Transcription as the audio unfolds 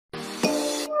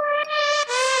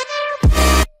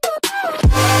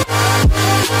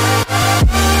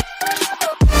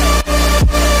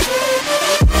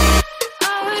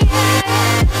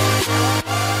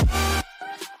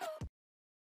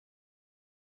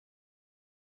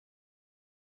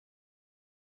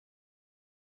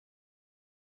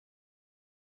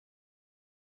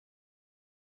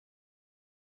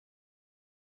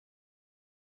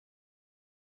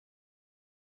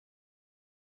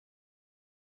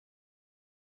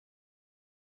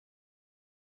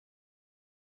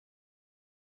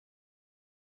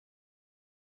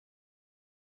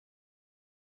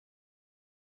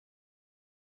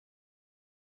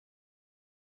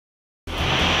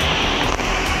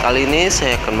Kali ini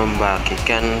saya akan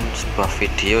membagikan sebuah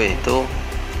video, yaitu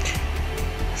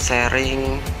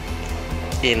sharing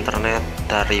internet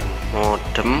dari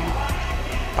modem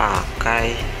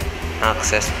pakai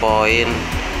akses point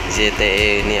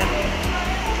ZTE ini ya,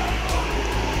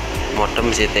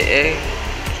 modem ZTE.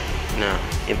 Nah,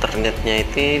 internetnya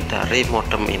itu dari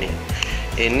modem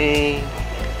ini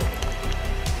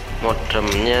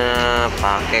modemnya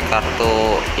pakai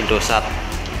kartu indosat.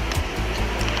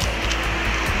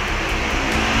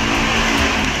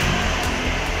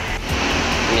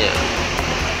 Ya,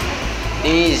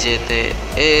 ini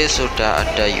ZTE sudah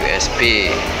ada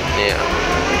USB ya,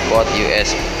 port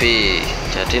USB.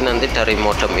 Jadi nanti dari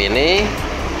modem ini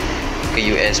ke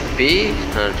USB,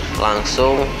 nah,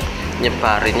 langsung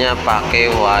nyebarinnya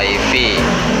pakai Wifi.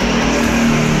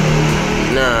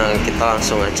 Nah, kita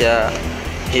langsung aja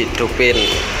hidupin.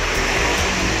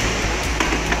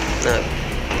 Nah,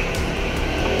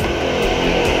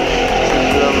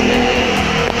 belum nih.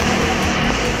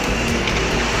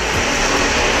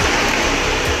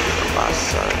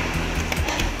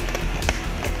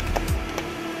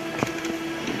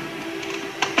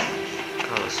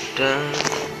 Kalau sudah,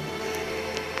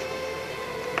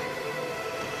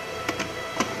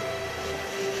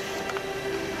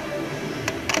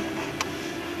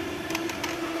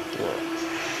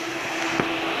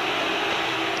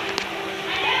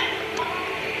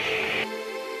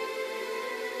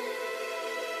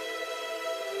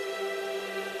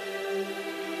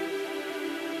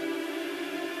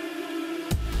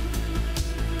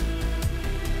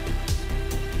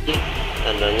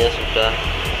 tandanya sudah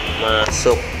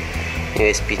masuk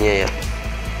USB-nya ya.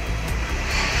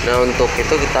 Nah, untuk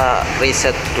itu kita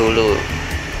reset dulu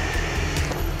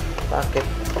pakai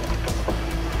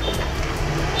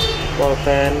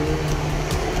pulpen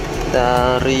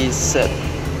dari set.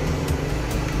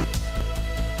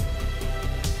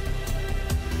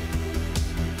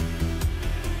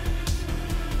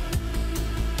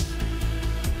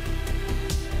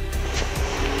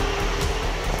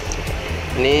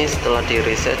 Ini setelah di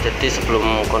reset, jadi sebelum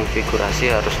konfigurasi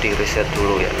harus di reset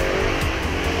dulu ya.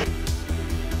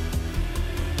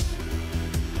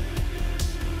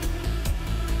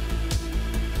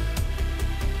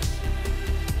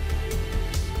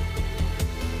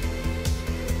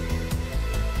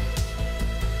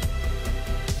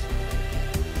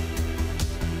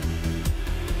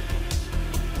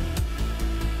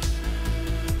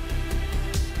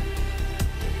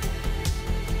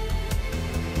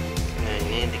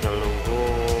 Tinggal nunggu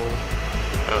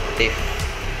aktif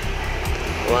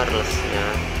wirelessnya.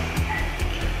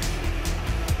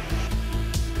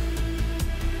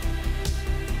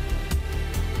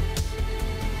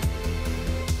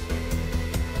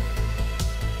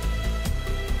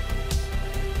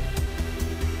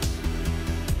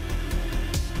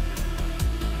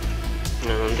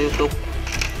 Nah, nanti untuk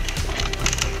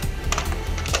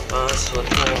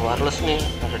passwordnya wireless nih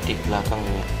ada di belakang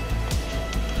nih,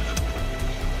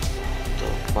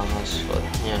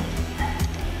 passwordnya.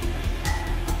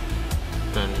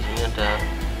 Nah, di sini ada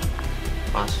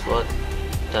password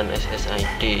dan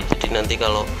SSID. Jadi nanti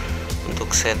kalau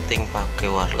untuk setting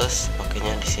pakai wireless,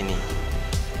 pakainya di sini,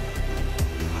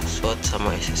 password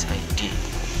sama SSID.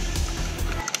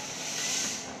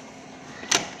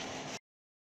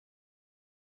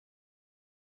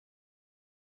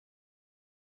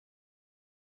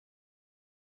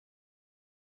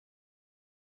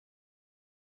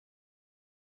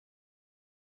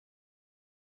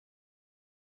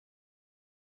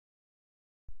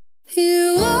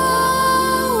 You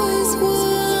always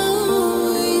want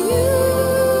what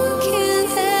you can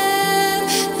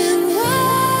have, and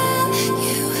what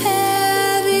you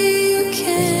have you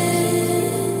can.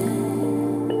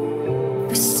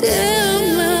 But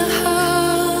still my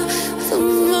heart, the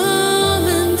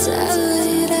moment I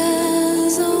laid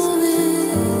eyes on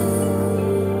it.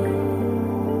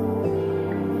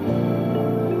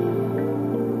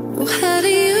 Well, how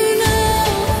do you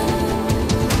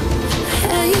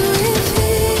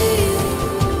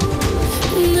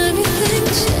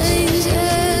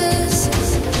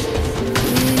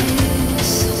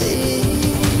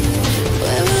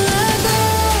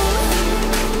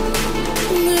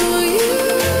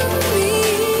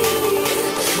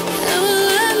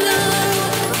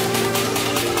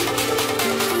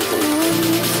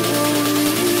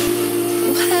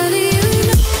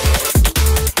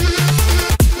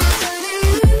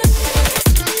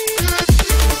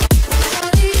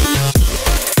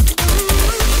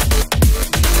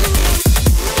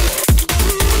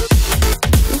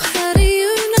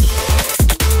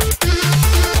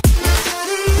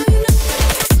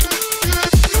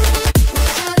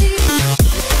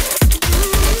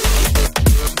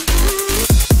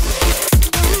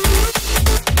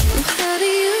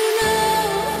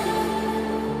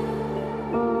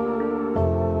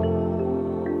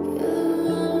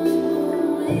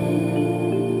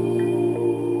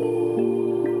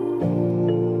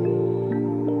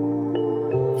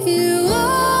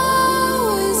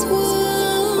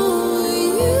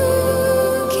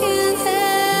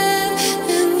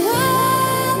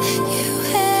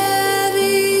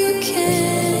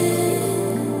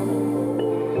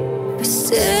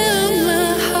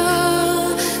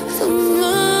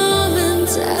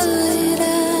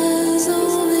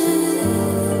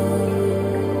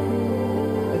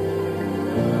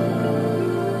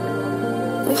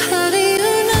How do